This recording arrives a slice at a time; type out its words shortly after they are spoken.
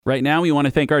Right now, we want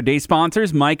to thank our day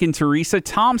sponsors, Mike and Teresa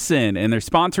Thompson, and they're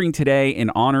sponsoring today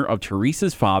in honor of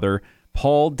Teresa's father,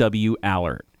 Paul W.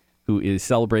 Allert, who is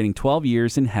celebrating 12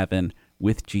 years in heaven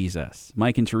with Jesus.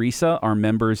 Mike and Teresa are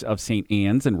members of St.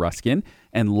 Anne's in Ruskin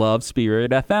and love Spirit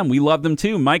FM. We love them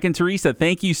too. Mike and Teresa,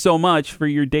 thank you so much for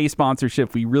your day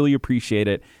sponsorship. We really appreciate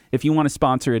it. If you want to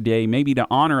sponsor a day, maybe to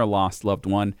honor a lost loved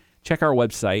one, check our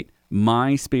website,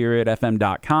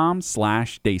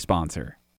 myspiritfm.com/day sponsor.